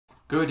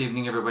Good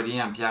evening everybody,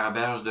 I'm Pierre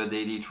Aberge, the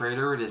Daily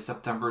Trader. It is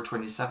September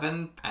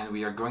 27th and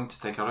we are going to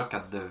take a look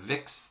at the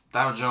VIX,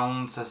 Dow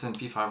Jones,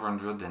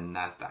 S&P500 and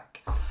Nasdaq.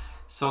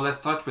 So let's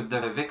start with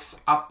the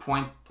VIX up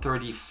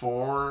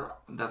 0.34,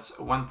 that's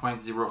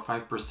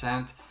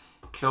 1.05%,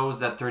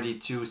 closed at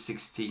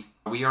 32.60.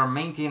 We are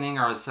maintaining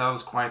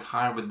ourselves quite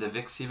high with the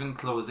VIX, even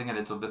closing a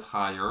little bit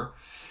higher.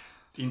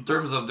 In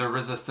terms of the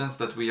resistance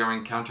that we are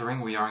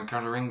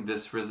encountering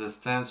this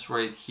resistance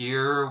right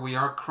here. We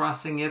are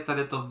crossing it a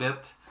little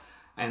bit.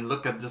 And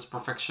look at this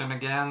perfection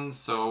again.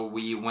 So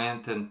we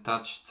went and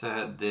touched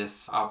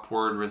this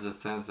upward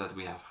resistance that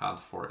we have had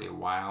for a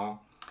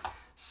while.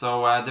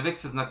 So the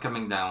VIX is not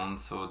coming down,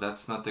 so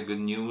that's not the good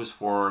news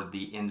for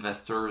the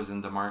investors in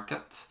the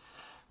market.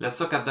 Let's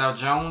look at Dow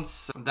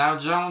Jones. Dow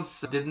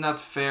Jones did not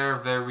fare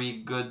very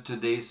good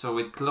today, so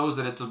it closed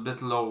a little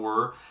bit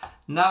lower.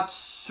 Not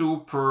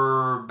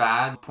super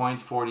bad,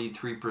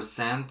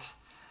 0.43%.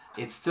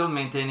 It's still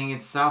maintaining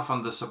itself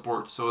on the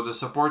support. So the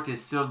support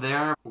is still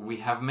there. We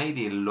have made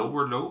a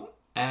lower low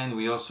and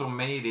we also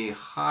made a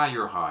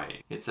higher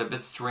high. It's a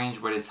bit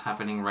strange what is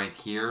happening right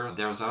here.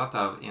 There's a lot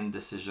of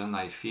indecision,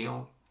 I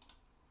feel.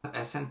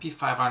 S&P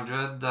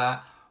 500,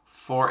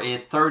 for a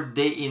third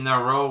day in a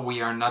row,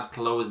 we are not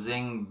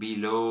closing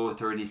below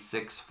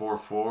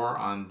 36.44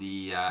 on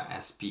the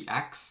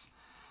SPX.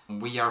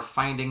 We are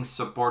finding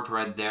support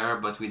right there,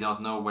 but we don't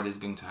know what is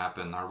going to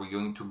happen. Are we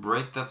going to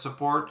break that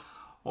support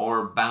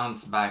or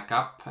bounce back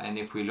up? And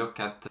if we look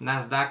at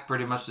Nasdaq,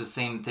 pretty much the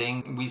same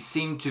thing. We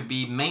seem to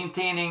be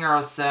maintaining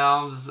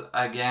ourselves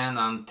again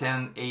on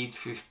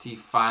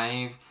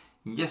 10,855.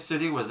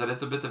 Yesterday was a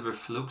little bit of a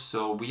fluke,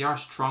 so we are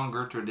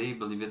stronger today,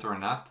 believe it or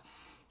not.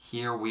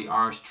 Here we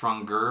are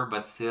stronger,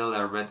 but still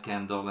a red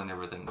candle and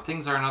everything.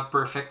 Things are not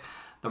perfect.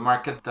 The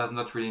market does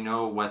not really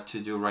know what to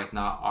do right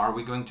now. Are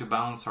we going to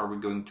bounce? Are we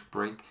going to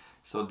break?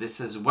 So this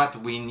is what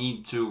we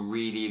need to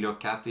really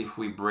look at. If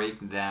we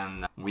break,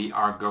 then we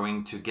are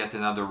going to get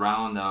another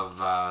round of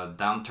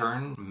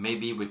downturn.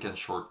 Maybe we can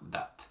short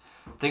that.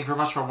 Thank you very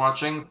much for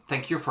watching.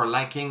 Thank you for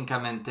liking,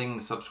 commenting,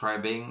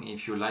 subscribing.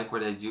 If you like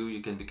what I do, you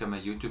can become a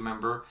YouTube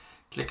member.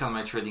 Click on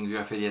my TradingView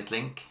affiliate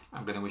link.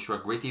 I'm going to wish you a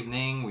great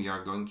evening. We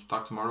are going to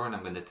talk tomorrow and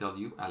I'm going to tell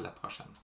you à la prochaine.